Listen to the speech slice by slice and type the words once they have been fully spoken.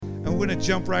we're going to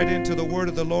jump right into the word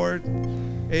of the Lord.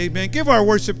 Amen. Give our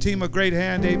worship team a great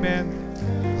hand. Amen.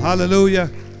 Hallelujah.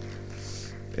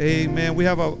 Amen. We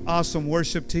have an awesome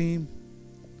worship team.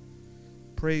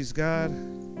 Praise God.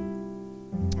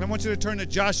 I want you to turn to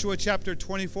Joshua chapter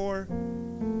 24.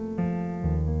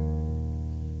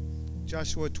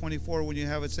 Joshua 24, when you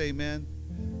have it, say amen.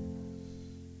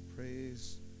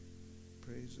 Praise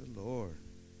the Lord.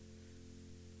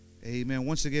 Amen.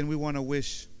 Once again, we want to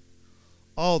wish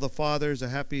all the fathers a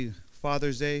happy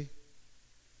Father's Day.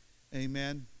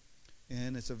 Amen.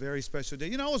 And it's a very special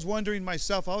day. I was wondering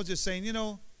myself, I was just saying,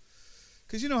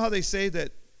 because you know how they say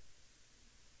that,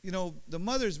 the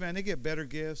mothers, man, they get better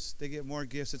gifts. They get more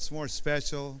gifts. It's more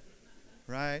special,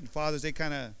 right? And fathers, they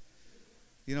kind of,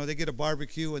 they get a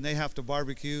barbecue and they have to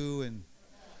barbecue and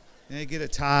they get a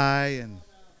tie and,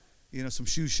 some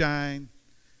shoe shine,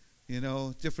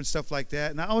 different stuff like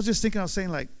that. And I was just thinking, I was saying,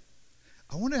 like,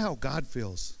 I wonder how God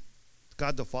feels,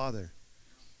 God the Father.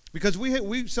 Because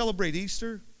we celebrate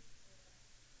Easter.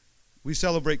 We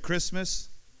celebrate Christmas.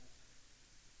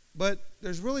 But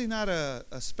there's really not a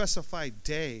specified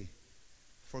day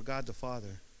for God the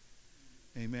Father.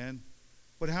 Amen.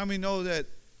 But how many know that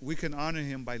we can honor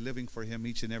him by living for him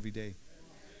each and every day?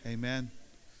 Amen.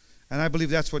 And I believe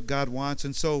that's what God wants.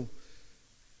 And so,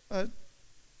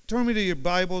 turn me to your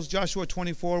Bibles, Joshua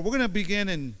 24. We're going to begin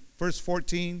in verse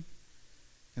 14,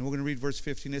 and we're going to read verse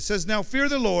 15. It says, "Now fear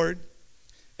the Lord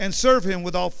and serve him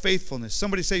with all faithfulness."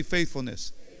 Somebody say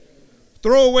faithfulness.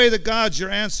 "Throw away the gods your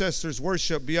ancestors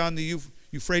worshiped beyond the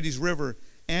Euphrates River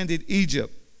and in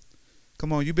Egypt."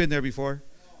 Come on, you've been there before.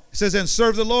 It says, "And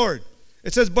serve the Lord."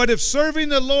 It says, "But if serving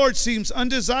the Lord seems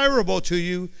undesirable to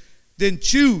you, then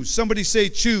choose." Somebody say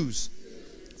choose.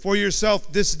 "For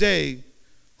yourself this day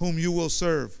whom you will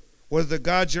serve, whether the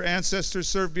gods your ancestors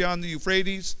served beyond the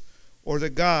Euphrates or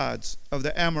the gods of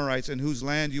the Amorites in whose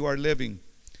land you are living.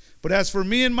 But as for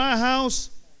me and my house,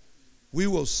 we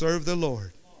will serve the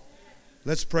Lord."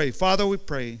 Let's pray. Father, we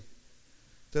pray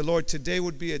that, Lord, today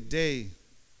would be a day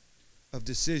of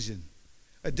decision,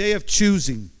 a day of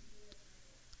choosing.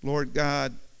 Lord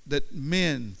God, that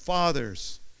men,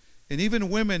 fathers, and even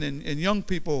women and young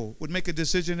people would make a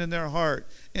decision in their heart,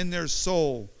 in their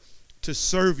soul, to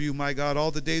serve you, my God, all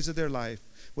the days of their life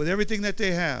with everything that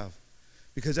they have,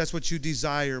 because that's what you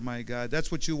desire, my God.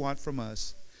 That's what you want from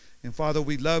us. And Father,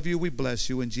 we love you. We bless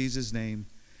you in Jesus' name.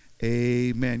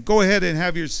 Amen. Go ahead and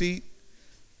have your seat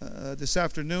this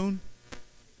afternoon.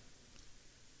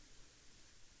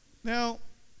 Now,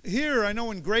 here, I know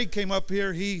when Greg came up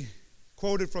here, he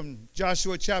quoted from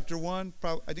Joshua chapter 1.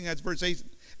 I think that's verse 8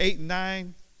 and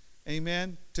 9.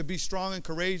 Amen. To be strong and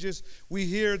courageous. We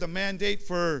hear the mandate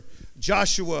for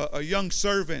Joshua, a young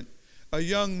servant, a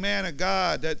young man of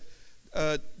God that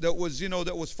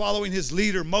was following his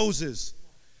leader Moses,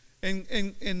 and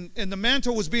the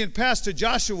mantle was being passed to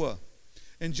Joshua,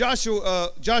 and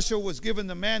Joshua was given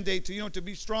the mandate to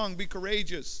be strong, be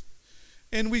courageous,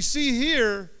 and we see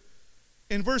here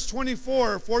in verse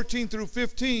 24, 14 through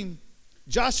 15,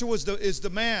 Joshua is the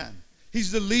man.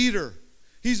 He's the leader.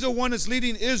 He's the one that's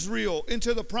leading Israel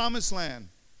into the promised land.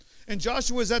 And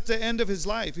Joshua is at the end of his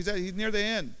life. He's near the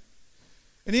end.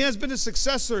 And he has been a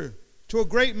successor to a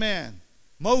great man,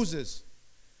 Moses.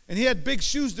 And he had big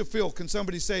shoes to fill. Can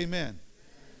somebody say amen?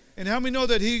 And how many know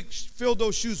that he filled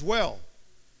those shoes well?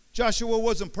 Joshua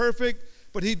wasn't perfect,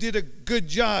 but he did a good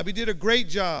job. He did a great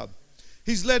job.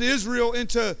 He's led Israel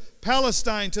into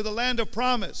Palestine, to the land of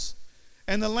promise,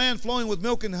 and the land flowing with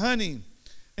milk and honey,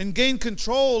 and gained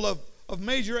control of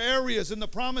major areas in the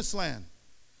promised land.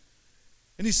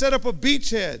 And he set up a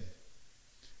beachhead.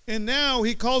 And now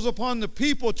he calls upon the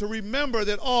people to remember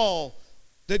that all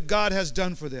that God has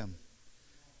done for them.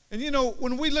 And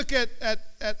when we look at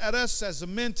us as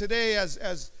men today,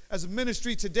 as a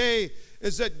ministry today,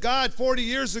 is that God 40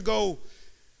 years ago,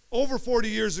 over 40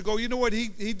 years ago, you know what?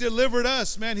 He delivered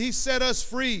us, man. He set us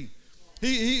free.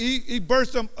 He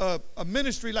birthed a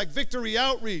ministry like Victory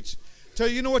Outreach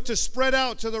to spread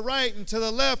out to the right and to the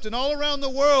left and all around the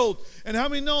world. And how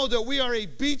many know that we are a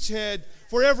beachhead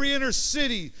for every inner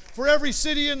city, for every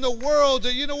city in the world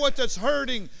that that's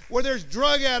hurting, where there's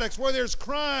drug addicts, where there's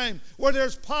crime, where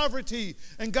there's poverty.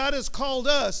 And God has called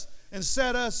us and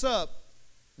set us up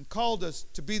and called us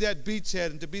to be that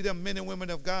beachhead and to be the men and women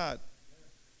of God.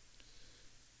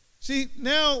 See,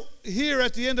 now here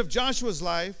at the end of Joshua's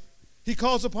life, he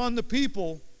calls upon the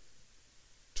people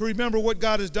to remember what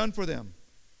God has done for them.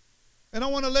 And I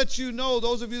want to let you know,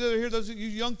 those of you that are here, those of you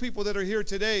young people that are here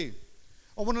today,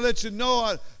 I want to let you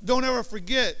know, don't ever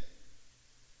forget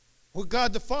what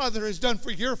God the Father has done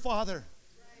for your father.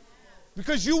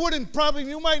 Because you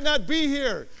might not be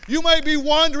here. You might be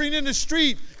wandering in the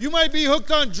street. You might be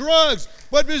hooked on drugs.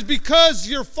 But it's because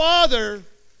your father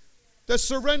that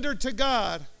surrendered to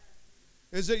God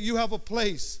is that you have a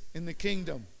place in the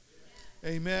kingdom.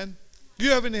 Amen.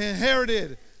 You have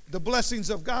inherited the blessings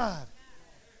of God.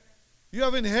 You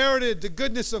have inherited the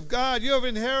goodness of God. You have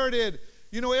inherited,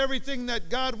 everything that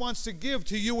God wants to give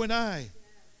to you and I.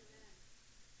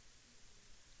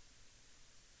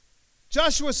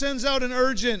 Joshua sends out an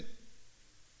urgent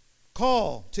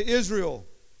call to Israel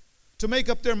to make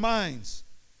up their minds.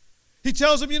 He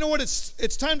tells them,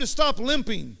 it's time to stop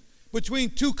limping between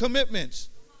two commitments.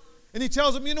 And he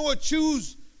tells them,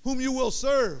 choose whom you will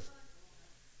serve.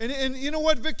 And you know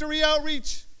what, Victory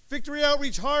Outreach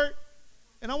Heart?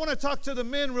 And I want to talk to the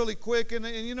men really quick. And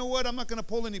you know what, I'm not going to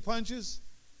pull any punches.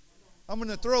 I'm going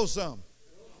to throw some.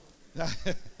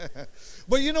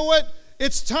 But you know what?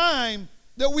 It's time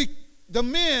that the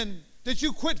men, that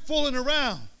you quit fooling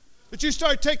around, that you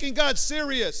start taking God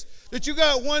serious, that you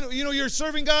got one, you're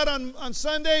serving God on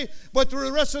Sunday, but through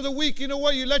the rest of the week, you know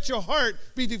what, you let your heart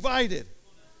be divided.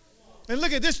 And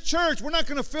look at this church, we're not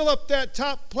going to fill up that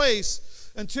top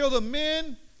place until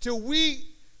we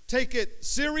take it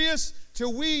serious,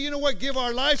 till we, give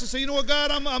our lives and say,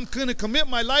 God, I'm going to commit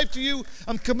my life to you,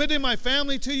 I'm committing my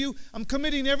family to you, I'm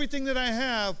committing everything that I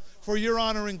have for your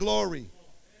honor and glory.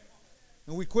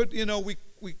 And we quit,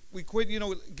 we quit,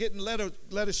 getting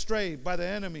led astray by the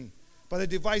enemy, by the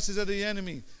devices of the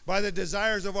enemy, by the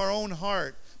desires of our own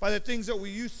heart, by the things that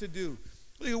we used to do.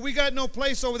 We got no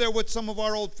place over there with some of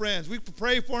our old friends. We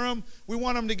pray for them. We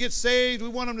want them to get saved. We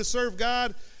want them to serve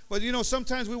God. But,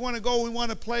 sometimes we want to go. We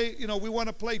want to play, we want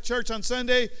to play church on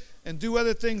Sunday and do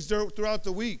other things throughout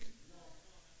the week.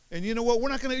 And you know what? We're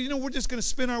not going to, we're just going to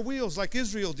spin our wheels like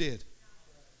Israel did.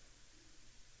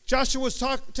 Joshua was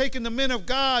taking the men of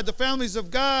God, the families of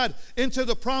God, into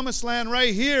the promised land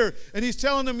right here. And he's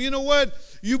telling them, you know what?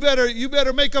 You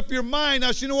better make up your mind.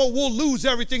 Else, you know what? We'll lose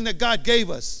everything that God gave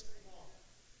us.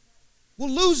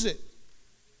 We'll lose it.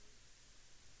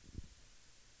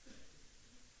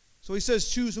 So he says,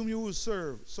 choose whom you will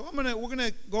serve. So we're going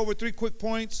to go over 3 quick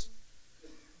points.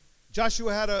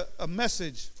 Joshua had a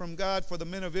message from God for the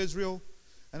men of Israel.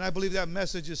 And I believe that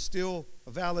message is still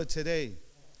valid today.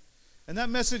 And that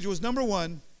message was, number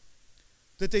 1,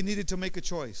 that they needed to make a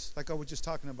choice, like I was just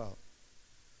talking about.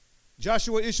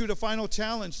 Joshua issued a final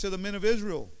challenge to the men of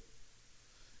Israel.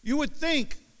 You would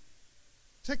think,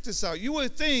 check this out, you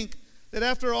would think that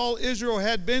after all Israel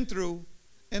had been through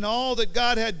and all that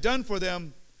God had done for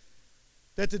them,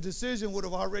 that the decision would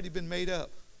have already been made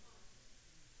up.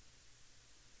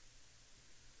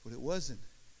 But it wasn't.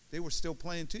 They were still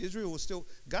playing. Israel was still,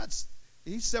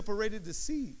 he separated the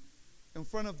sea in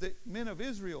front of the men of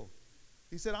Israel.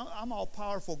 He said, I'm all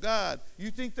powerful God. You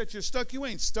think that you're stuck? You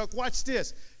ain't stuck. Watch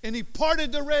this. And he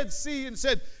parted the Red Sea and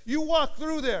said, you walk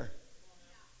through there.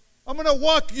 I'm going to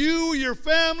walk you, your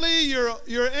family,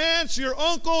 your aunts, your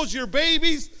uncles, your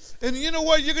babies. And you know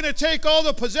what? You're going to take all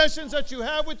the possessions that you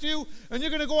have with you and you're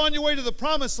going to go on your way to the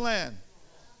promised land.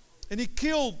 And he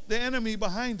killed the enemy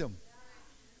behind him.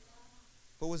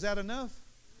 But was that enough?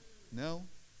 No.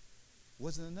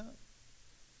 Wasn't enough.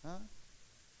 Huh?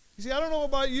 You see, I don't know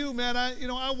about you, man.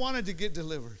 I wanted to get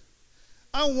delivered.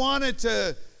 I wanted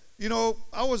to,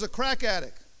 I was a crack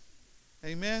addict.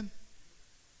 Amen.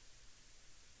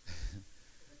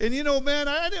 And man,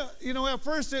 at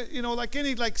first,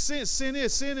 sin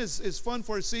is fun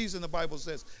for a season, the Bible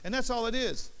says. And that's all it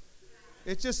is.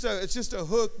 It's just a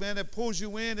hook, man, that pulls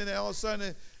you in, and then all of a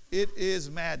sudden it is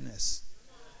madness.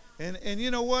 And you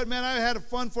know what, man, I had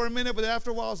fun for a minute, but after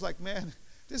a while I was like, man,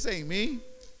 this ain't me.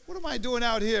 What am I doing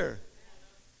out here?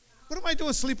 What am I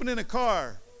doing sleeping in a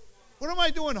car? What am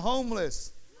I doing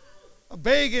homeless?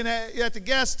 Begging at the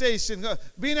gas station,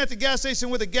 being at the gas station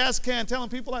with a gas can, telling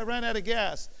people I ran out of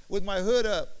gas with my hood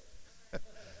up.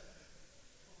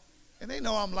 And they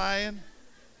know I'm lying.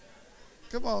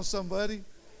 Come on, somebody.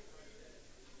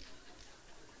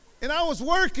 And I was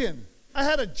working. I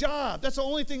had a job. That's the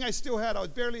only thing I still had.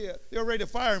 They were ready to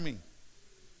fire me.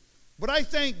 But I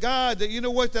thank God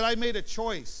that, that I made a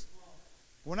choice.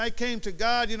 When I came to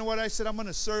God, you know what? I said, I'm going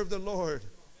to serve the Lord.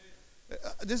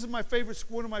 This is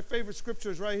one of my favorite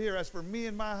scriptures right here. As for me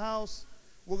and my house,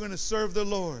 we're going to serve the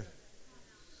Lord.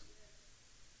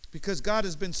 Because God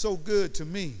has been so good to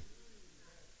me.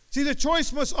 See, the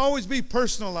choice must always be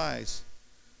personalized.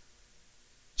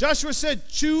 Joshua said,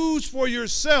 choose for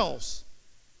yourselves.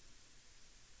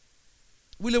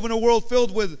 We live in a world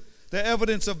filled with the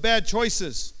evidence of bad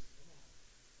choices.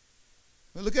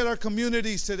 Look at our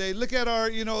communities today. Look at our,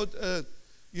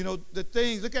 the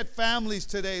things. Look at families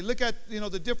today. Look at,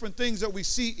 the different things that we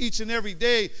see each and every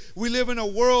day. We live in a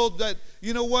world that,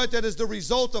 that is the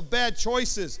result of bad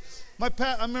choices.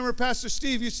 I remember Pastor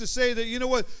Steve used to say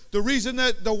that, the reason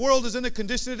that the world is in the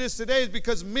condition it is today is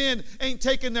because men ain't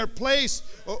taking their place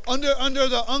under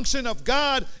the unction of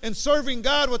God and serving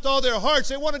God with all their hearts.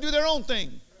 They want to do their own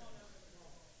thing.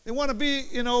 They want to be,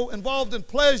 involved in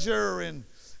pleasure and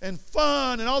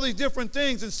fun and all these different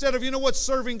things instead of,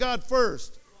 serving God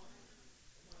first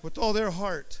with all their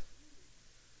heart.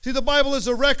 See, the Bible is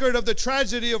a record of the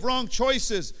tragedy of wrong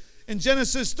choices. In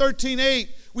Genesis 13:8,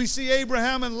 we see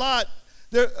Abraham and Lot.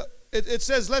 It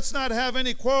says, let's not have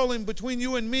any quarreling between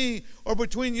you and me or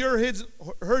between your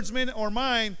herdsmen or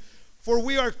mine, for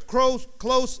we are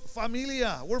close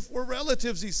familia. We're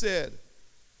relatives, he said.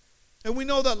 And we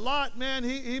know that Lot, man,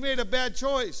 he made a bad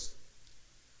choice.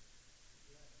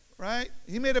 Right?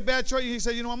 He made a bad choice. He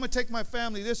said, I'm going to take my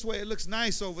family this way. It looks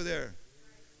nice over there.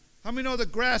 How many know the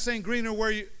grass ain't greener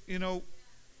where you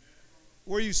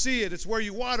see it? It's where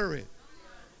you water it.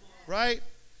 Right?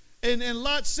 And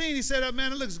Lot seen, he said,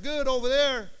 man, it looks good over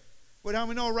there. But how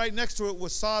many know right next to it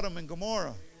was Sodom and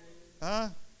Gomorrah? Huh?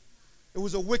 It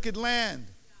was a wicked land.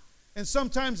 And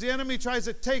sometimes the enemy tries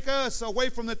to take us away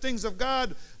from the things of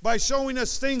God by showing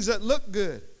us things that look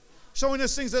good. Showing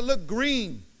us things that look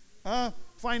green.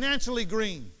 Financially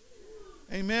green.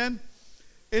 Amen.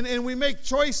 And we make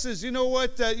choices,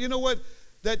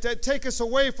 that take us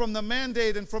away from the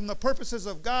mandate and from the purposes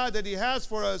of God that he has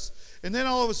for us. And then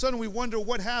all of a sudden we wonder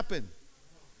what happened.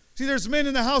 See, there's men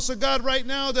in the house of God right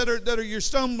now that are you're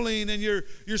stumbling and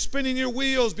you're spinning your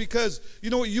wheels because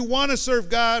you want to serve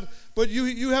God, but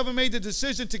you haven't made the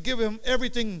decision to give him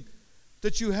everything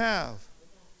that you have.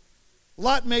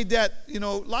 Lot made that,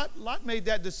 Lot made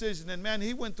that decision, and man,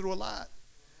 he went through a lot.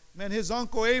 Man, his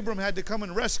uncle Abram had to come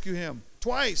and rescue him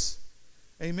twice.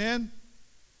 Amen.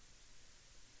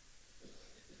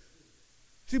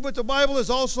 See, but the Bible is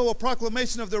also a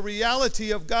proclamation of the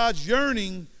reality of God's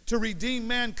yearning to redeem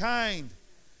mankind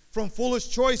from foolish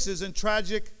choices and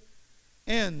tragic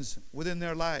ends within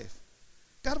their life.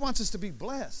 God wants us to be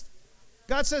blessed.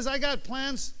 God says, I got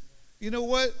plans,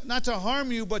 not to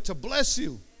harm you, but to bless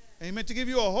you. Amen. To give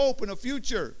you a hope and a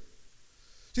future.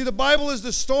 See, the Bible is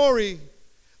the story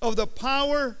of the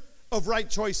power of right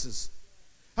choices.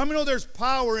 How many know there's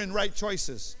power in right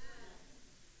choices?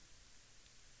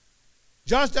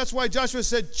 That's why Joshua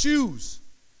said, choose.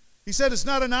 He said it's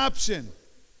not an option,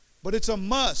 but it's a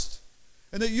must.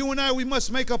 And that you and I, we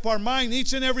must make up our mind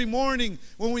each and every morning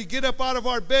when we get up out of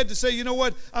our bed to say,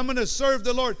 I'm going to serve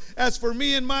the Lord. As for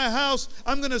me and my house,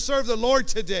 I'm going to serve the Lord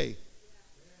today.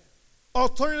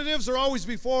 Alternatives are always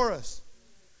before us.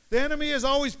 The enemy is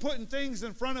always putting things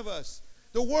in front of us.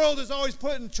 The world is always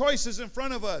putting choices in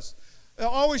front of us. They're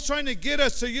always trying to get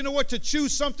us to, to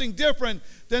choose something different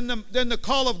than the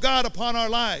call of God upon our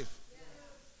life.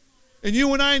 And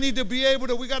you and I need to be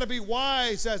we got to be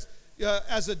wise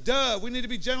as a dove. We need to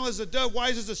be gentle as a dove,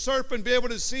 wise as a serpent, be able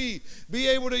to see, be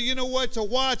able to, to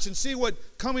watch and see what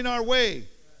coming our way.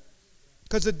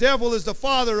 Because the devil is the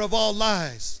father of all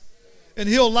lies. And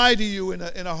he'll lie to you in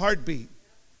a heartbeat.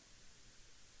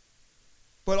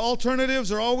 But alternatives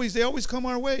they always come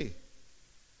our way.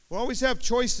 We always have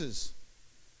choices.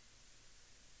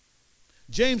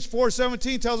 James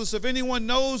 4:17 tells us if anyone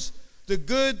knows the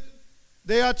good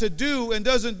they ought to do and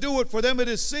doesn't do it, for them it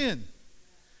is sin.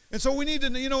 And so we need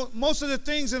to, most of the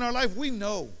things in our life we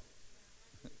know.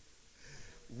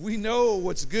 We know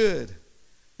what's good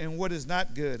and what is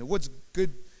not good. And what's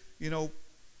good,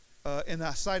 in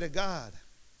the sight of God.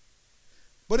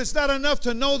 But it's not enough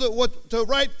to know that what the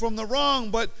right from the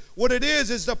wrong, but what it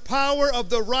is the power of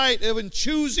the right of in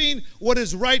choosing what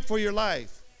is right for your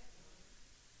life.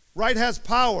 Right has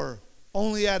power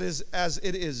only as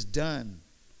it is done.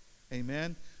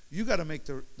 Amen. You got to make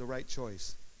the right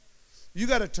choice. You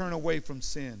got to turn away from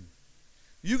sin.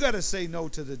 You got to say no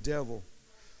to the devil.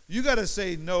 You got to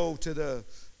say no to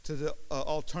the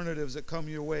alternatives that come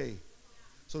your way,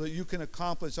 so that you can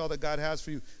accomplish all that God has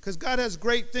for you. Because God has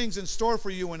great things in store for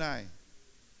you and I.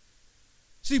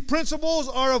 See, principles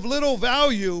are of little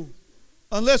value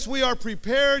unless we are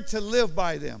prepared to live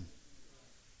by them.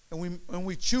 And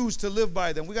we choose to live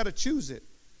by them. We got to choose it.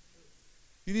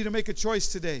 You need to make a choice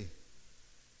today.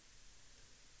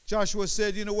 Joshua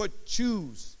said,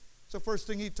 choose. It's the first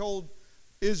thing he told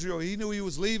Israel. He knew he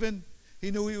was leaving.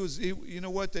 He knew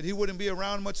that he wouldn't be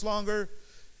around much longer.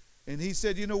 And he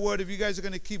said, if you guys are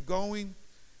going to keep going,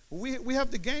 we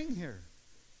have the gang here.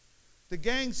 The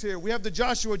gang's here. We have the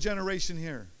Joshua generation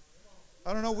here.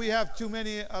 I don't know if we have too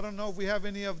many. I don't know if we have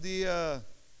any of the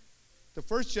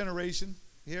first generation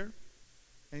here.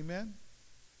 Amen?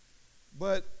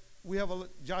 But we have a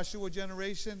Joshua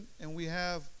generation, and we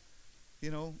have,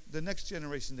 the next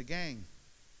generation, the gang.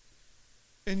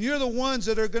 And you're the ones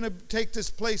that are going to take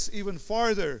this place even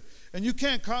farther. And you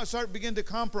can't begin to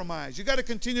compromise. You got to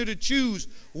continue to choose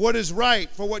what is right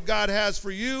for what God has for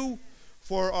you,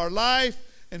 for our life,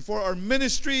 and for our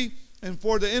ministry, and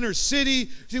for the inner city.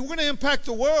 See, we're going to impact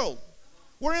the world.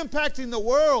 We're impacting the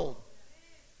world.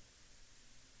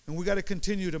 And we got to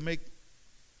continue to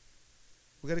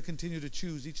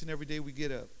choose each and every day we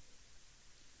get up.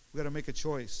 We got to make a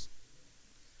choice.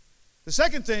 The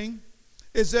second thing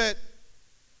is that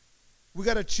we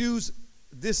got to choose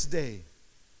this day.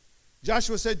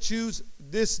 Joshua said, choose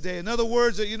this day. In other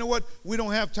words, that we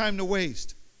don't have time to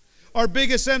waste. Our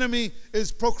biggest enemy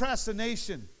is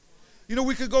procrastination.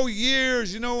 We could go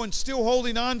years, and still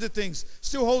holding on to things,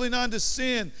 still holding on to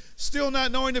sin, still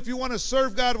not knowing if you want to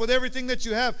serve God with everything that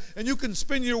you have, and you can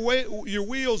spin your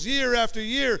wheels year after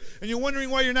year, and you're wondering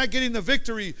why you're not getting the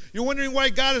victory. You're wondering why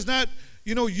God is not,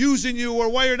 using you, or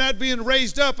why you're not being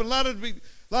raised up. And a lot of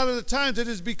the times it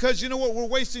is because, we're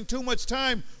wasting too much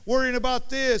time worrying about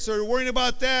this or worrying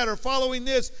about that or following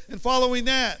this and following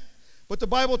that. But the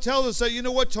Bible tells us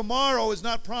that, tomorrow is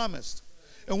not promised.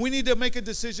 And we need to make a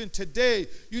decision today.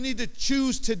 You need to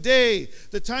choose today.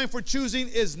 The time for choosing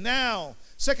is now.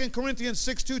 2 Corinthians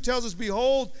 6:2 tells us,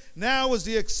 behold, now is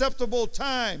the acceptable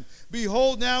time.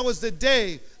 Behold, now is the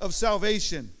day of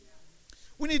salvation.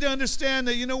 We need to understand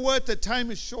that, that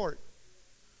time is short.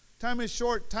 Time is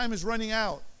short. Time is running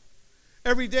out.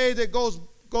 Every day that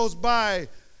goes by,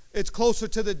 it's closer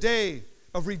to the day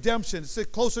of redemption. It's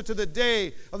closer to the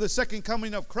day of the second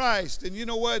coming of Christ. And you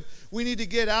know what? We need to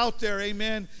get out there,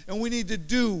 amen, and we need to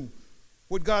do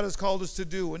what God has called us to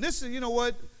do. And this,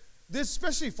 this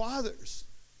especially fathers.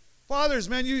 Fathers,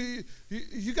 man, you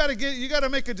got to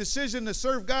make a decision to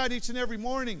serve God each and every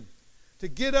morning, to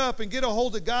get up and get a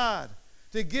hold of God,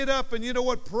 to get up and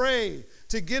pray,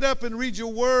 to get up and read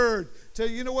your word, to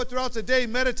throughout the day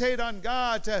meditate on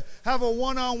God, to have a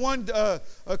one-on-one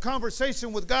a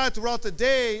conversation with God throughout the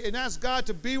day, and ask God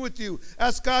to be with you,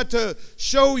 ask God to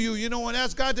show you, and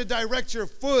ask God to direct your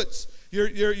foots,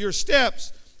 your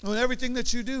steps on everything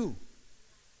that you do,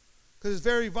 because it's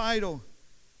very vital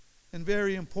and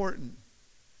very important.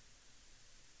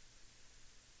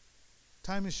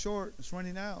 Time is short. It's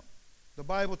running out. The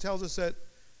Bible tells us that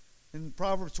in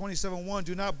Proverbs 27:1,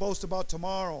 do not boast about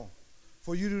tomorrow,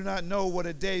 for you do not know what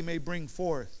a day may bring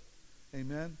forth.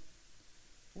 Amen.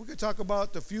 We could talk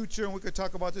about the future and we could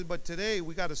talk about this, but today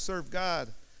we got to serve God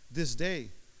this day.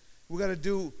 We got to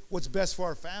do what's best for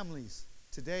our families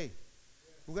today.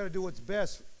 We got to do what's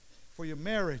best for your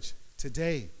marriage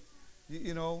today.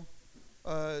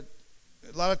 A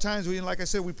lot of times, like I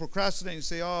said, we procrastinate and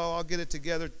say, oh, I'll get it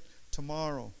together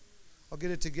tomorrow. I'll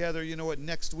get it together,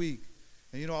 next week.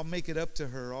 And, I'll make it up to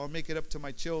her, or I'll make it up to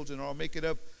my children, or I'll make it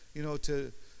up,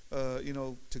 to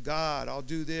God. I'll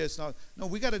do this. No,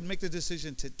 we got to make the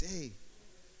decision today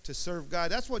to serve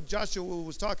God. That's what Joshua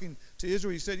was talking to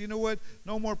Israel. He said,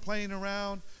 no more playing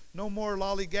around, no more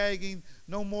lollygagging,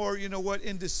 no more,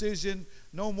 indecision,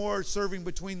 no more serving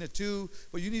between the two.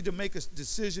 But you need to make a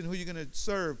decision who you're going to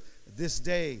serve this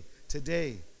day,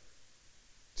 today.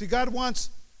 See, God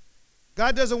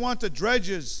doesn't want the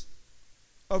dredges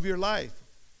of your life.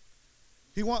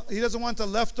 He doesn't want the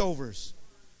leftovers.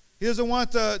 He doesn't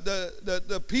want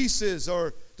the pieces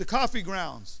or the coffee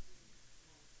grounds.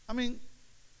 I mean,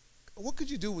 what could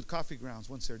you do with coffee grounds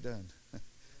once they're done?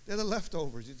 They're the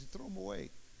leftovers. You throw them away.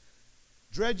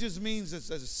 Dredges means it's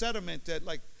a sediment that,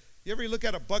 like, you ever look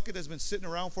at a bucket that's been sitting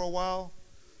around for a while,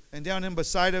 and down in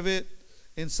beside of it,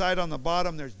 inside on the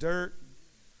bottom, there's dirt,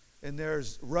 and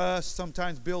there's rust,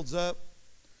 sometimes builds up.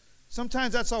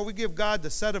 Sometimes that's all we give God, the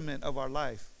sediment of our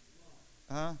life.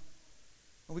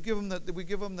 We give him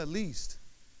the least.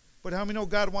 But how many know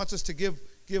God wants us to give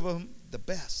him the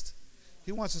best?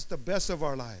 He wants us the best of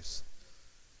our lives.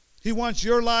 He wants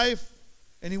your life,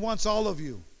 and he wants all of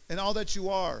you and all that you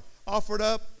are offered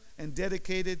up and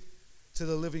dedicated to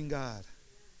the living God.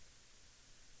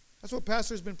 That's what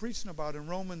Pastor's been preaching about in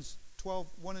Romans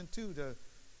 12:1-2, to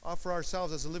offer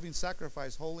ourselves as a living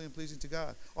sacrifice, holy and pleasing to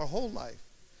God. Our whole life,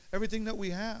 everything that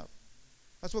we have.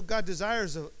 That's what God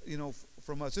desires,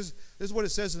 from us. This is what it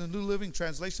says in the New Living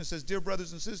Translation. It says, dear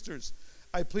brothers and sisters,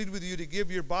 I plead with you to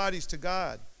give your bodies to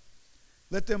God.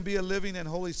 Let them be a living and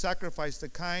holy sacrifice, the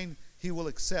kind he will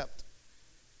accept.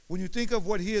 When you think of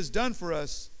what he has done for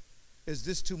us, is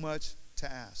this too much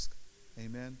to ask?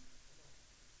 Amen.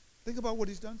 Think about what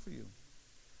he's done for you.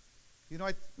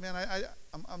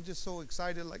 I'm just so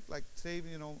excited. Like today,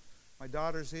 my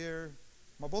daughter's here.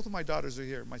 Both of my daughters are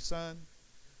here. My son,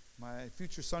 my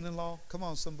future son-in-law. Come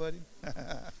on, somebody.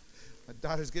 My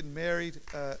daughter's getting married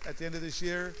at the end of this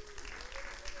year.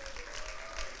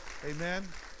 Amen.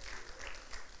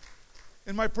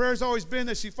 And my prayer has always been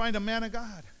that she find a man of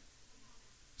God.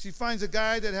 She finds a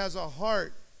guy that has a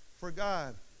heart for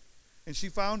God. And she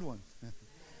found one.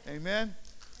 Amen.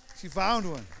 She found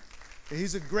one. And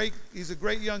he's a great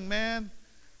young man.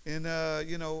 And,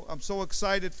 I'm so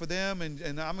excited for them.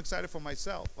 And I'm excited for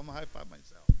myself. I'm going to high five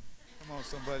myself. Come on,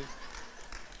 somebody.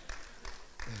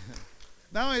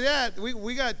 Not only that,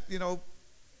 we got,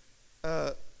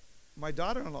 my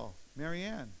daughter-in-law, Mary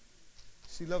Ann.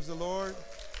 She loves the Lord.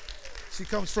 She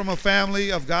comes from a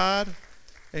family of God.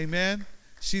 Amen.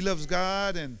 She loves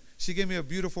God, and she gave me a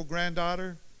beautiful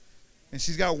granddaughter. And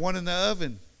she's got one in the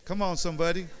oven. Come on,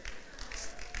 somebody.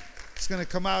 It's going to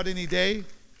come out any day.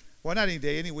 Well, not any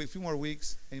day, anyway, a few more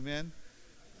weeks. Amen.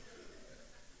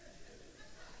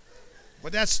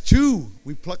 But that's 2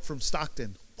 we plucked from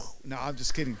Stockton. No, I'm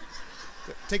just kidding.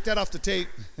 Take that off the tape.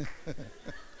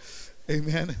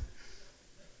 Amen.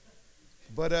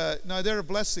 But no, they're a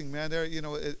blessing, man. They're,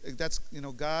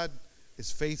 God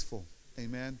is faithful.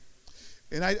 Amen.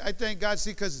 And I thank God,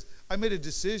 because I made a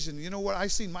decision. You know what? I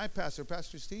seen my pastor,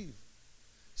 Pastor Steve.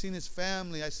 Seen his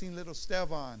family. I seen little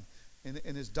Stevan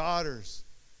and his daughters.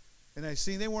 And I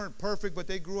seen they weren't perfect, but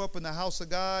they grew up in the house of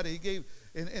God. He gave,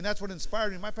 and that's what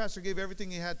inspired me. My pastor gave everything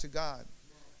he had to God.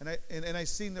 And I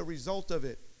seen the result of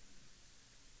it.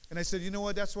 And I said, you know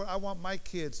what? That's what I want my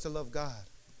kids to love God.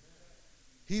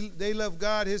 They love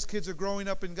God. His kids are growing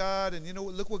up in God. And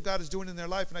look what God is doing in their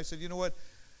life. And I said, you know what?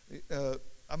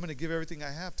 I'm going to give everything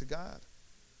I have to God.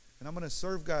 And I'm going to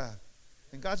serve God.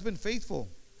 And God's been faithful.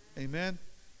 Amen.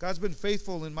 God's been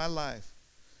faithful in my life.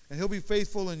 And he'll be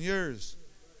faithful in yours.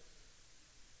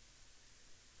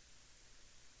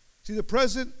 See, the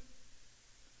present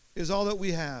is all that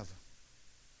we have.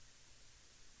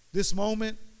 This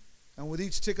moment, and with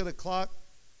each tick of the clock,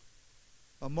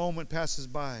 a moment passes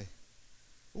by.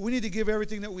 But we need to give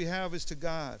everything that we have is to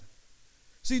God.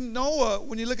 See, Noah,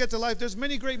 when you look at the life, there's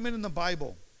many great men in the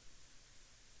Bible.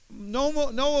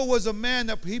 Noah was a man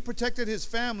that he protected his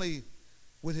family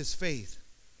with his faith.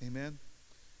 Amen.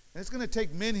 And it's going to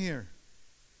take men here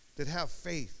that have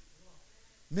faith.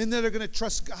 Men that are going to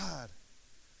trust God.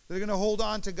 They're going to hold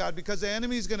on to God, because the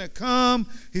enemy is going to come.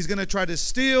 He's going to try to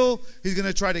steal. He's going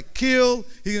to try to kill.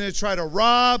 He's going to try to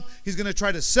rob. He's going to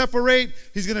try to separate.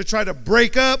 He's going to try to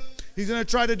break up. He's going to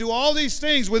try to do all these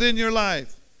things within your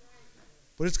life.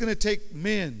 But it's going to take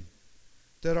men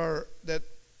that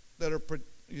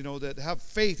have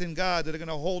faith in God, that are going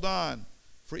to hold on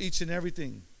for each and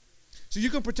everything. So you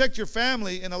can protect your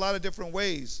family in a lot of different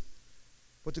ways.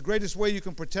 But the greatest way you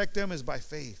can protect them is by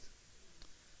faith.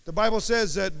 The Bible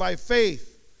says that by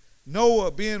faith,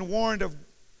 Noah, being warned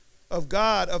of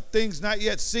God, of things not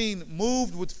yet seen,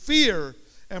 moved with fear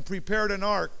and prepared an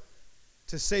ark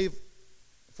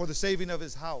for the saving of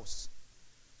his house.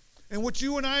 And what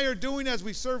you and I are doing as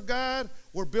we serve God,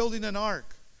 we're building an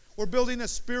ark. We're building a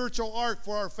spiritual ark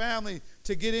for our family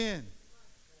to get in,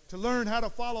 to learn how to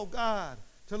follow God,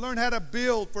 to learn how to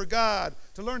build for God,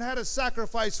 to learn how to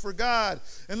sacrifice for God.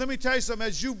 And let me tell you something,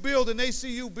 as you build and they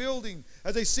see you building,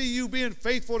 as they see you being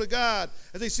faithful to God,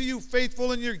 as they see you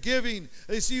faithful in your giving,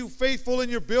 as they see you faithful in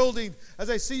your building, as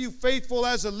they see you faithful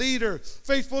as a leader,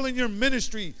 faithful in your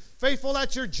ministry, faithful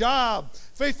at your job,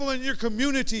 faithful in your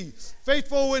community,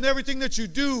 faithful in everything that you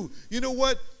do, you know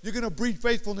what? You're going to breed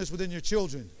faithfulness within your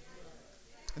children.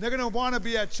 And they're going to want to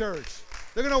be at church.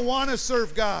 They're going to want to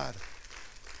serve God.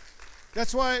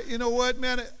 That's why, you know what,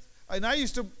 man, and I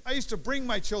used to bring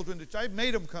my children to church. I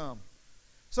made them come.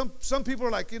 Some people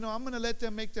are like, I'm going to let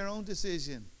them make their own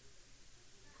decision.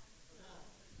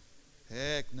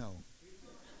 Heck no.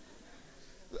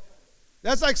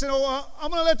 That's like saying,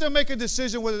 I'm going to let them make a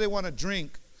decision whether they want to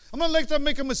drink. I'm going to let them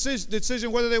make a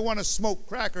decision whether they want to smoke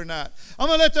crack or not. I'm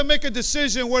going to let them make a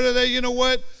decision whether they,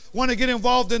 want to get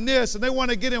involved in this and they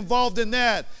want to get involved in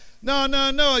that. No.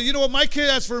 You know what, my kid,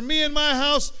 as for me and my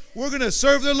house, we're going to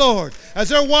serve the Lord. As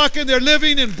they're walking, they're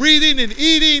living and breathing and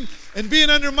eating and being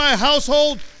under my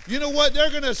household, you know what,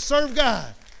 they're going to serve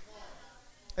God.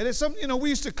 And it's something, we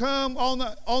used to come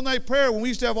all night prayer. When we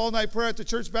used to have all night prayer at the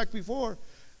church back before,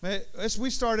 man,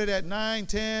 we started at 9,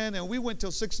 10, and we went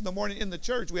till 6 in the morning in the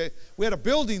church. We had a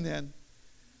building then.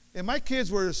 And my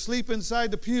kids were asleep inside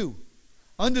the pew,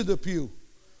 under the pew,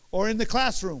 or in the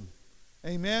classroom.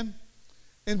 Amen.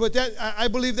 But I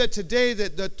believe that today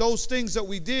that those things that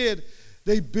we did,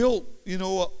 they built,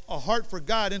 a heart for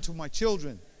God into my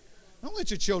children. Don't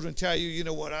let your children tell you, you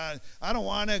know what, I don't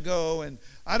want to go, and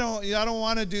I don't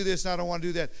want to do this, and I don't want to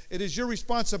do that. It is your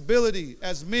responsibility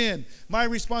as men, my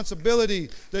responsibility,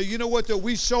 that you know what, that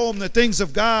we show them the things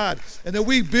of God, and that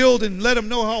we build and let them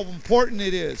know how important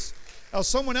it is. Else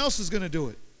someone else is going to do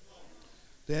it.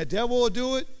 The devil will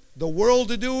do it, the world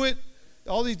to do it,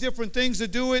 all these different things to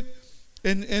do it.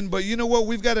 But you know what,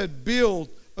 we've got to build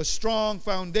a strong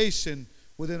foundation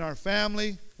within our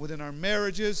family, within our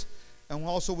marriages, and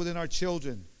also within our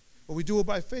children. But we do it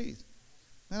by faith.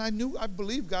 And I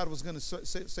believed God was going to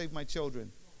save my children.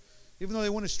 Even though they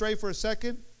went astray for a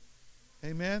second,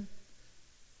 amen,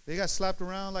 they got slapped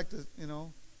around like the, you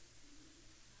know.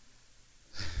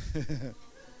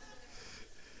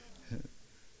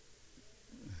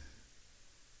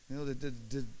 You know,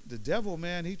 the devil,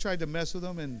 man, he tried to mess with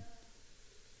them,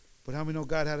 but how many know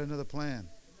God had another plan?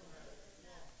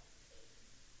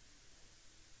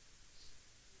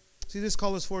 See, this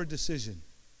call is for a decision.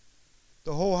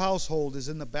 The whole household is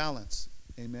in the balance.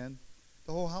 Amen.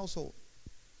 The whole household.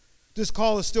 This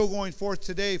call is still going forth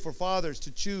today for fathers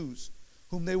to choose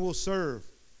whom they will serve.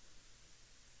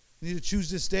 You need to choose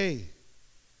this day.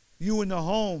 You in the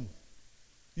home,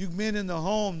 you men in the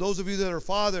home, those of you that are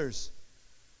fathers,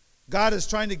 God is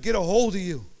trying to get a hold of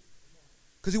you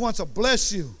because He wants to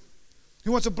bless you. He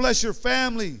wants to bless your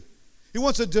family. He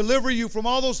wants to deliver you from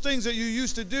all those things that you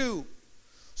used to do.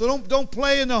 So don't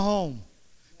play in the home.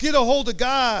 Get a hold of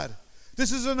God.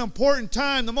 This is an important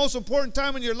time. The most important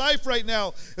time in your life right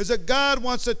now is that God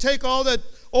wants to take all that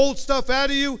old stuff out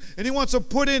of you, and He wants to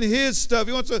put in His stuff.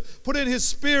 He wants to put in His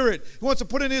Spirit. He wants to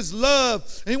put in His love,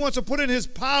 and He wants to put in His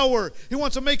power. He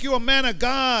wants to make you a man of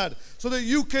God so that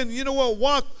you can, you know what,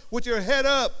 walk with your head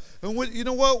up and with, you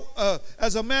know what,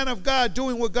 as a man of God,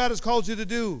 doing what God has called you to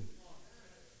do.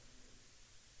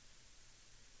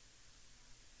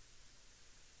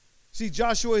 See,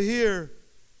 Joshua here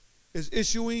is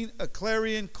issuing a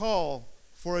clarion call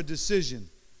for a decision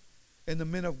in the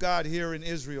men of God here in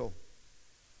Israel.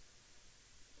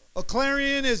 A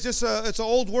clarion is just it's an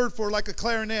old word for like a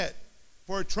clarinet,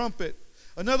 for a trumpet.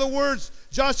 In other words,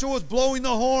 Joshua is blowing the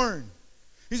horn.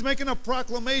 He's making a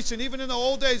proclamation. Even in the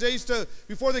old days, they used to,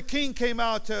 before the king came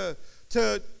out to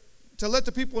let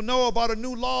the people know about a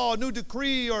new law, a new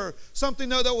decree, or something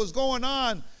that was going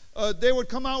on, they would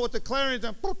come out with the clarions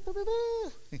and,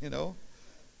 you know,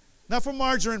 not for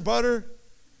margarine butter,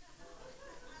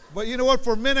 but you know what,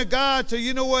 for men of God to,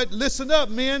 you know what, listen up,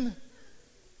 men,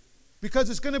 because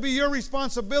it's going to be your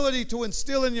responsibility to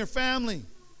instill in your family.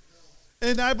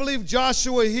 And I believe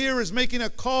Joshua here is making a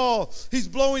call. He's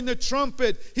blowing the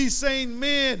trumpet. He's saying,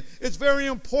 men, it's very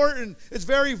important. It's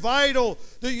very vital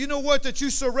that you know what, that you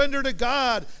surrender to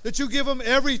God, that you give Him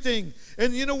everything.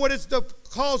 And you know what, it's the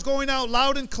call's going out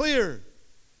loud and clear.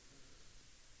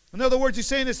 In other words, He's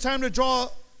saying it's time to draw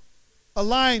a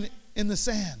line in the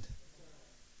sand.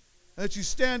 And that you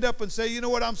stand up and say, you know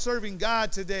what, I'm serving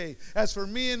God today. As for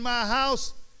me and my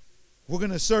house, we're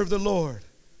going to serve the Lord.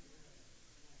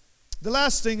 The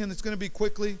last thing, and it's going to be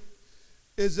quickly,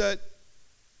 is that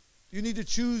you need to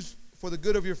choose for the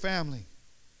good of your family.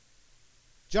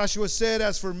 Joshua said,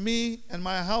 as for me and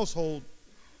my household,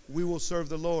 we will serve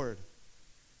the Lord.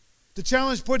 The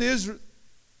challenge put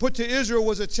to Israel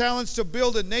was a challenge to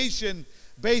build a nation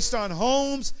based on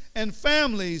homes and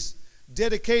families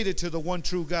dedicated to the one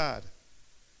true God,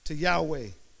 to Yahweh,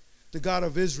 the God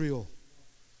of Israel.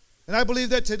 And I believe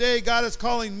that today God is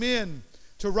calling men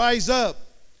to rise up.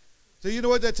 So you know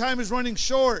what, that time is running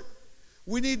short.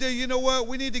 We need to, you know what,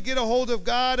 we need to get a hold of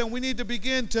God, and we need to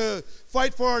begin to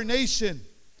fight for our nation,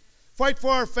 fight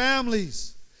for our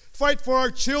families, fight for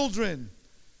our children,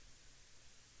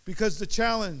 because the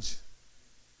challenge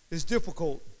is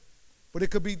difficult, but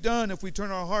it could be done if we turn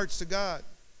our hearts to God.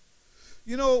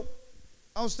 You know,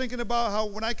 I was thinking about how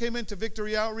when I came into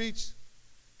Victory Outreach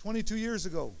 22 years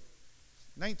ago,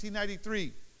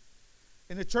 1993,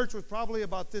 and the church was probably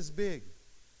about this big.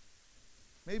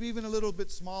 Maybe even a little bit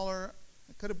smaller.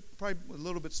 It could have probably a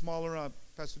little bit smaller,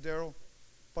 Pastor Darrell.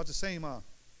 About the same.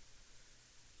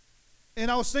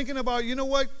 And I was thinking about, you know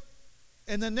what?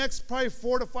 In the next probably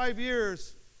 4 to 5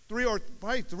 years,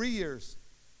 3 years,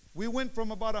 we went from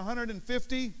about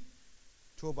 150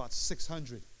 to about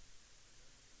 600.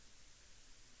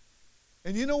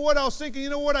 And you know what I was thinking?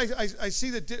 You know what I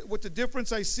see what the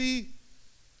difference I see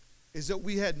is that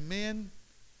we had men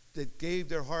that gave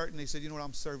their heart and they said, you know what,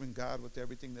 I'm serving God with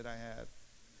everything that I have.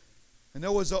 And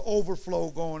there was an overflow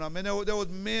going on. And there was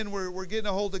men were getting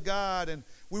a hold of God, and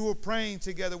we were praying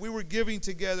together. We were giving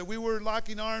together. We were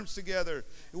locking arms together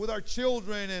with our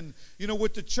children and, you know,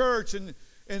 with the church. And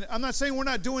I'm not saying we're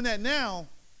not doing that now,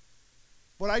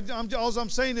 But all I'm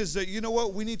saying is that, you know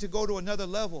what? We need to go to another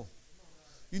level.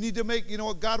 You need to make, you know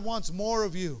what? God wants more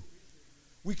of you.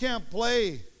 We can't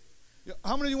play.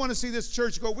 How many of you want to see this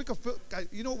church go? We can,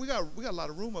 you know, we got a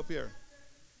lot of room up here.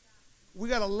 We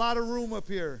got a lot of room up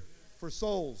here for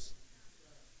souls.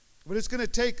 But it's going to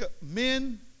take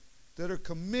men that are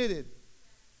committed.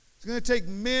 It's going to take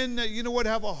men that, you know what,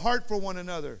 have a heart for one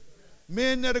another.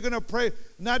 Men that are going to pray,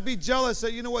 not be jealous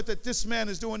that, you know what, that this man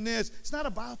is doing this. It's not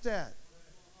about that.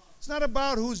 It's not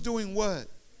about who's doing what.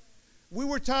 We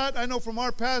were taught, I know from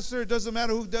our pastor, it doesn't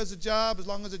matter who does the job as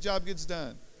long as the job gets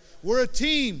done. We're a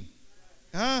team.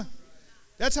 Huh?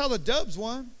 That's how the Dubs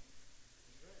won.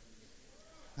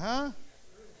 Huh?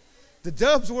 The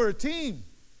Dubs were a team.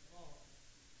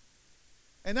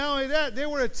 And not only that, they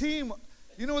were a team.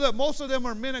 You know that most of them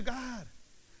are men of God.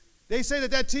 They say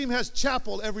that team has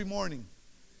chapel every morning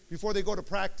before they go to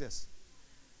practice.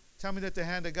 Tell me that the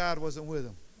hand of God wasn't with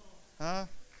them. Huh?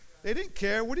 They didn't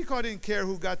care. What do you call it? Didn't care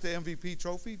who got the MVP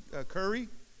trophy? Curry.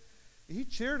 He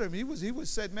cheered him. He was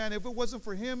said, man, if it wasn't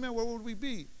for him, man, where would we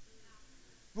be?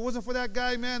 If it wasn't for that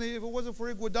guy, man, if it wasn't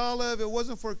for Iguodala, if it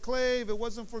wasn't for Clay, if it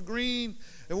wasn't for Green,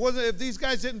 if these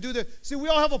guys didn't do that. See, we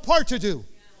all have a part to do.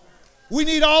 We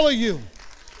need all of you.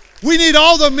 We need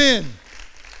all the men.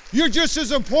 You're just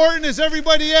as important as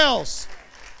everybody else.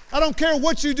 I don't care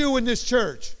what you do in this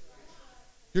church.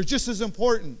 You're just as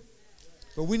important.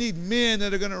 But we need men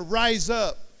that are going to rise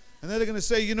up and that are going to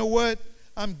say, you know what?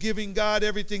 I'm giving God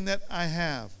everything that I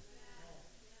have.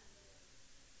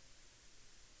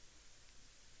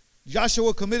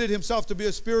 Joshua committed himself to be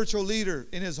a spiritual leader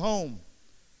in his home.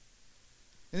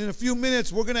 And in a few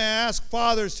minutes, we're going to ask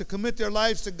fathers to commit their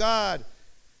lives to God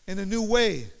in a new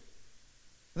way.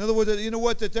 In other words, you know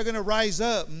what? That they're going to rise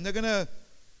up and they're going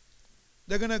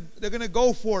to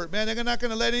go for it, man. They're not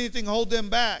going to let anything hold them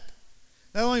back.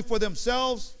 Not only for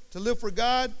themselves to live for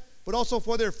God, but also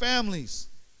for their families.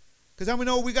 Because how many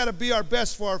know we got to be our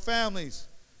best for our families,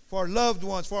 for our loved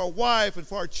ones, for our wife, and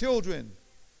for our children.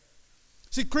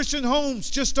 See, Christian homes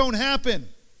just don't happen.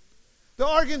 The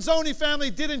Arganzoni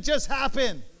family didn't just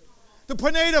happen. The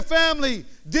Pineda family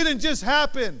didn't just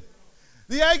happen.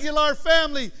 The Aguilar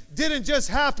family didn't just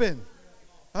happen.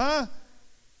 Huh?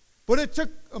 But it took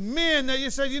men that you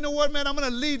said, you know what, man, I'm going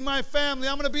to lead my family.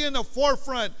 I'm going to be in the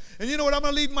forefront. And you know what, I'm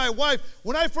going to lead my wife.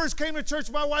 When I first came to church,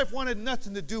 my wife wanted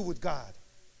nothing to do with God.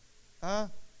 Huh?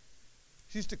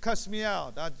 She used to cuss me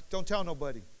out. Don't tell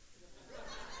nobody.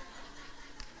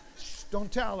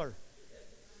 Don't tell her.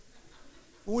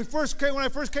 When I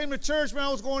first came to church, man, I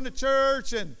was going to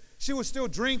church and she was still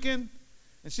drinking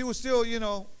and she was still, you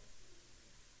know,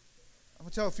 I'm going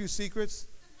to tell a few secrets.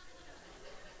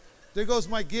 There goes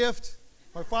my gift,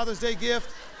 my Father's Day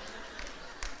gift.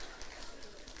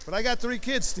 But I got 3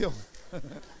 kids still.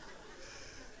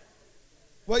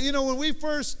 Well, you know, when we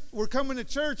first were coming to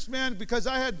church, man, because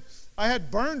I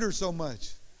had burned her so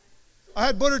much. I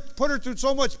had put her through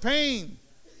so much pain.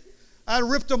 I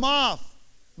ripped them off,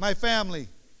 my family.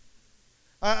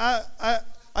 I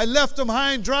left them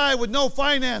high and dry with no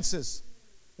finances.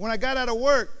 When I got out of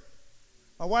work,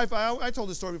 my wife, I told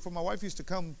this story before, my wife used to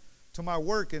come to my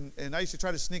work and I used to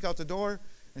try to sneak out the door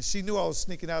and she knew I was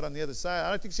sneaking out on the other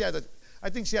side. I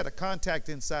think she had a contact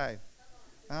inside.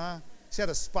 She had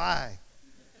a spy.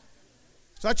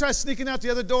 So I tried sneaking out the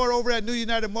other door over at New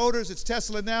United Motors. It's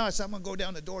Tesla now. I said, I'm going to go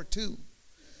down the door too.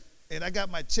 And I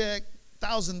got my check,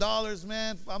 $1,000,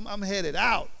 man. I'm headed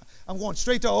out. I'm going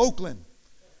straight to Oakland.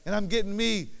 And I'm getting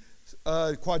me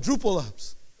quadruple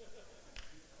ups.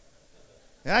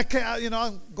 And I can't, you know,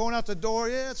 I'm going out the door.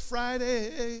 Yeah, it's Friday.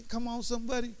 Hey, come on,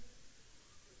 somebody.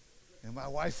 And my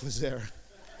wife was there.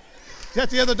 She's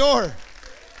at the other door.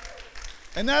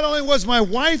 And not only was my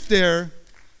wife there,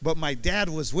 but my dad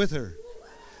was with her.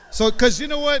 So, because you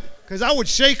know what? Because I would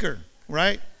shake her,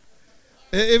 right?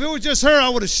 If it was just her, I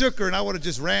would have shook her and I would have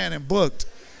just ran and booked.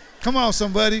 Come on,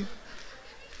 somebody.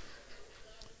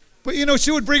 But, you know, she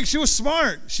was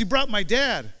smart. She brought my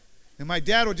dad. And my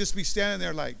dad would just be standing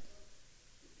there like,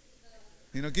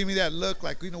 you know, give me that look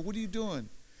like, you know, what are you doing?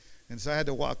 And so I had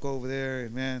to walk over there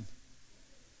and, man,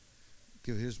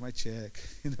 here's my check,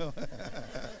 you know.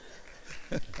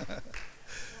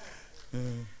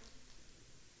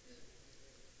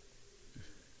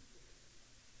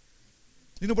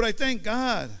 You know, but I thank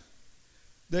God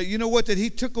that, you know what, that he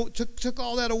took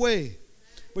all that away.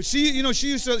 But she, you know, she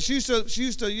used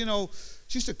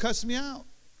to cuss me out.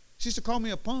 She used to call me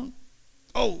a punk.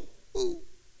 Oh, ooh.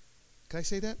 Can I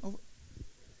say that? Oh,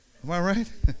 am I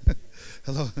right?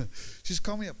 Hello. She used to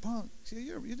call me a punk. She said,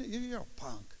 you're a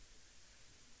punk.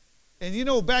 And you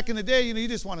know, back in the day, you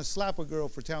just want to slap a girl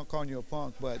for calling you a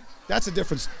punk, but it's a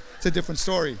different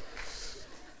story.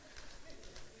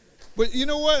 But you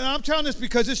know what? And I'm telling this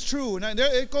because it's true. And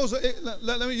it goes.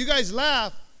 You guys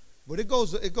laugh, but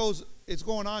it's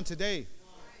going on today.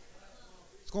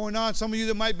 It's going on. Some of you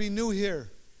that might be new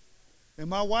here. And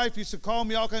my wife used to call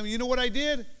me all kinds. You know what I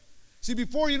did? See,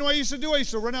 before, you know what I used to do? I used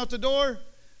to run out the door.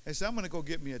 I said, I'm going to go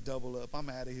get me a double up. I'm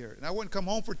out of here. And I wouldn't come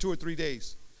home for 2 or 3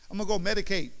 days. I'm going to go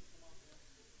medicate.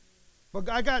 But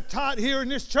I got taught here in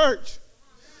this church.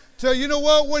 So you know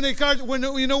what? When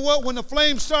the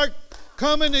flames start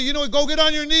coming, go get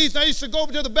on your knees. And I used to go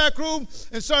over to the back room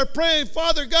and start praying,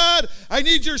 Father God, I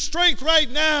need your strength right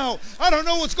now. I don't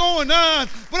know what's going on,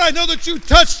 but I know that you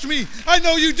touched me. I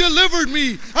know you delivered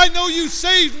me. I know you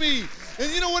saved me.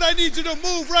 And you know what? I need you to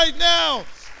move right now.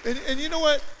 And you know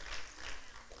what?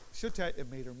 She'll tell you it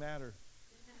made her madder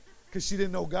because she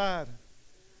didn't know God.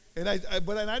 And I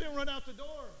didn't run out the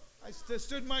door. I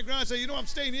stood my ground and said, I'm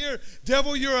staying here.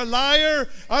 Devil, you're a liar.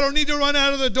 I don't need to run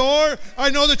out of the door.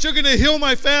 I know that you're going to heal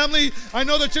my family. I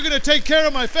know that you're going to take care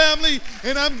of my family.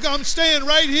 And I'm staying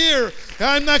right here.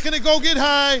 I'm not going to go get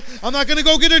high. I'm not going to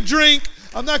go get a drink.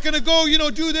 I'm not going to go,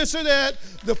 do this or that.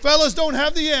 The fellas don't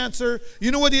have the answer. You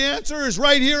know what the answer is?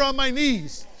 Right here on my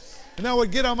knees. And I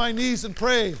would get on my knees and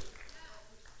pray.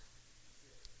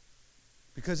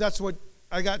 Because that's what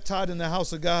I got taught in the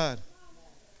house of God.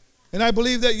 And I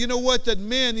believe that, that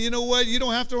men, you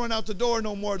don't have to run out the door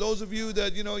no more. Those of you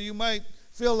that, you might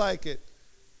feel like it.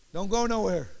 Don't go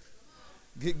nowhere.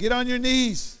 Get on your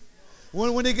knees.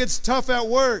 When it gets tough at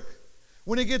work.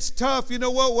 When it gets tough,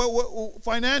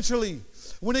 financially.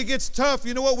 When it gets tough,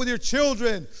 with your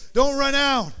children. Don't run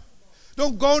out.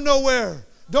 Don't go nowhere.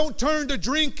 Don't turn to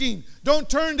drinking. Don't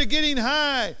turn to getting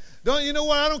high.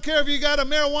 I don't care if you got a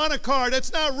marijuana card.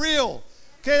 That's not real.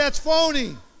 Okay, that's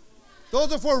phony.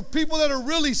 Those are for people that are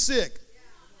really sick.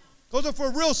 Those are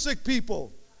for real sick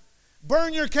people.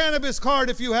 Burn your cannabis card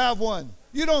if you have one.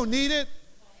 You don't need it.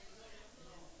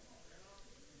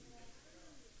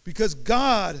 Because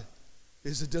God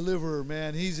is a deliverer,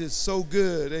 man. He's just so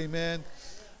good, amen.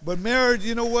 But marriage,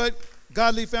 you know what?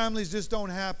 Godly families just don't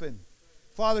happen.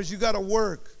 Fathers, you got to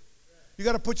work. You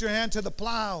got to put your hand to the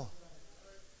plow.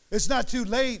 It's not too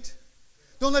late.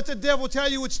 Don't let the devil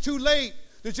tell you it's too late,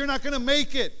 that you're not going to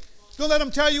make it. Don't let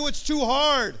him tell you it's too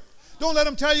hard. Don't let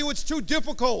him tell you it's too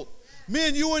difficult.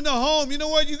 Men, you in the home, you know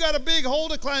what? You got a big hole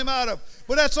to climb out of.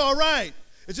 But that's all right.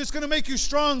 It's just going to make you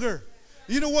stronger.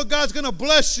 You know what? God's going to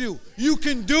bless you. You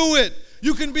can do it.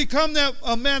 You can become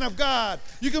a man of God.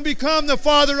 You can become the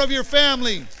father of your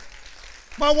family.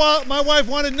 My wife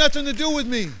wanted nothing to do with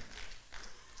me.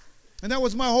 And that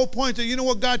was my whole point. That, you know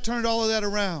what? God turned all of that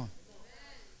around.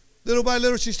 Little by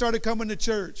little, she started coming to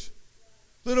church.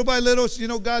 Little by little,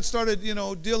 God started,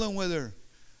 dealing with her.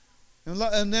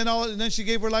 And then she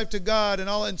gave her life to God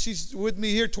and she's with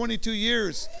me here 22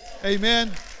 years. Amen.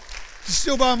 She's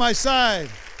still by my side.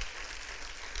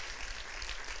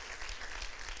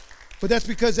 But that's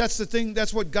because that's the thing,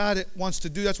 that's what God wants to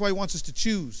do. That's why he wants us to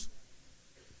choose.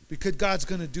 Because God's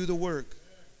going to do the work.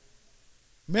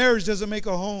 Marriage doesn't make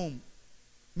a home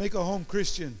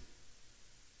Christian.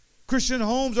 Christian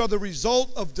homes are the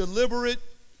result of deliberate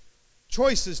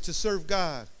choices to serve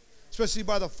God, especially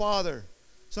by the father.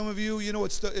 Some of you,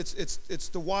 it's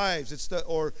the wives,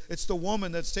 it's the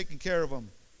woman that's taking care of them.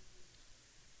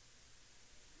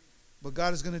 But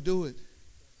God is going to do it.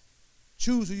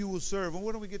 Choose who you will serve. And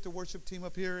why don't we get the worship team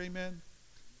up here? Amen.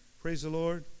 Praise the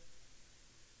Lord.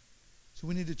 So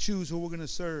we need to choose who we're going to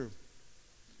serve.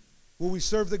 Will we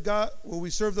serve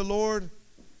the Lord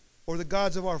or the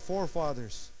gods of our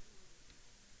forefathers?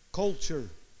 Culture.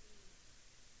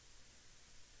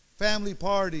 Family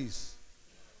parties.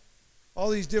 All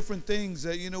these different things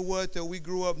that, that we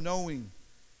grew up knowing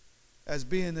as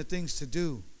being the things to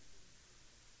do.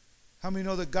 How many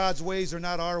know that God's ways are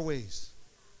not our ways?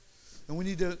 And we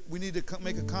need to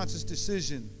make a conscious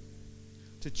decision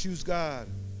to choose God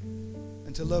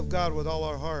and to love God with all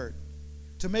our heart.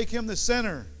 To make him the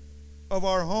center of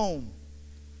our home.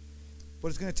 But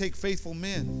it's going to take faithful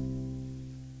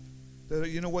men that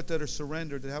are, that are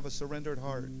surrendered, that have a surrendered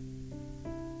heart.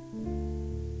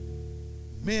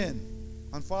 Men,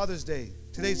 on Father's Day,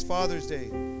 today's Father's Day,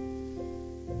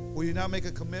 will you not make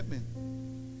a commitment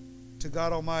to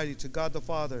God Almighty, to God the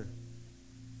Father?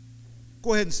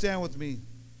 Go ahead and stand with me.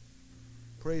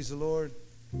 Praise the Lord.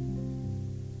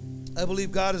 I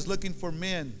believe God is looking for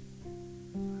men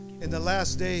in the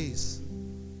last days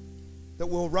that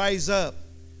will rise up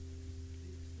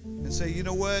and say, you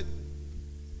know what?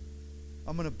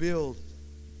 I'm going to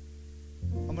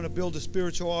build a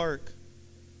spiritual ark.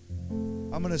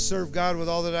 I'm going to serve God with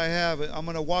all that I have. I'm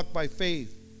going to walk by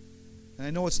faith. And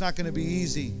I know it's not going to be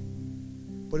easy,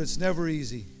 but it's never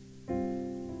easy.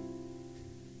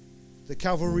 The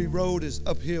Calvary Road is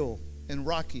uphill and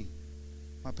rocky,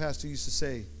 my pastor used to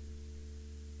say.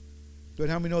 But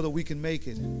how many know that we can make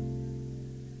it?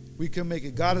 We can make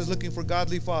it. God is looking for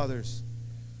godly fathers.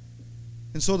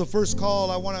 And so the first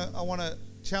call, I want to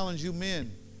challenge you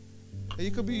men.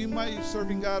 You might be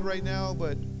serving God right now,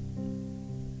 but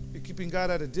you're keeping God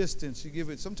at a distance.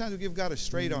 Sometimes we give God a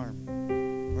straight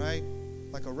arm, right?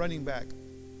 Like a running back.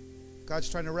 God's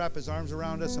trying to wrap his arms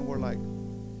around us and we're like,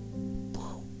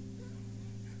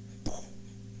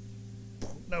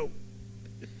 no.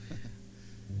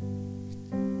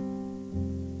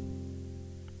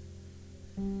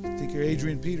 I think you're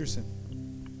Adrian Peterson.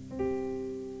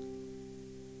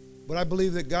 But I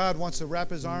believe that God wants to wrap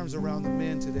his arms around the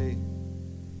men today.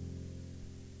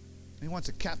 He wants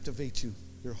to captivate you,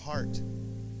 your heart.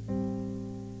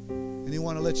 And he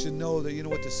wants to let you know that, you know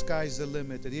what, the sky's the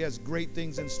limit, that he has great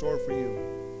things in store for you.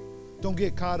 Don't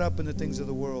get caught up in the things of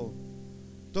the world.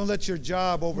 Don't let your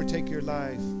job overtake your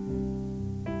life.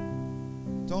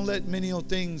 Don't let menial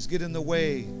things get in the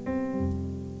way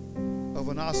of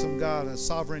an awesome God, a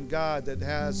sovereign God that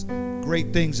has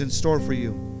great things in store for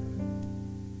you.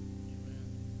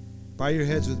 Bow your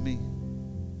heads with me.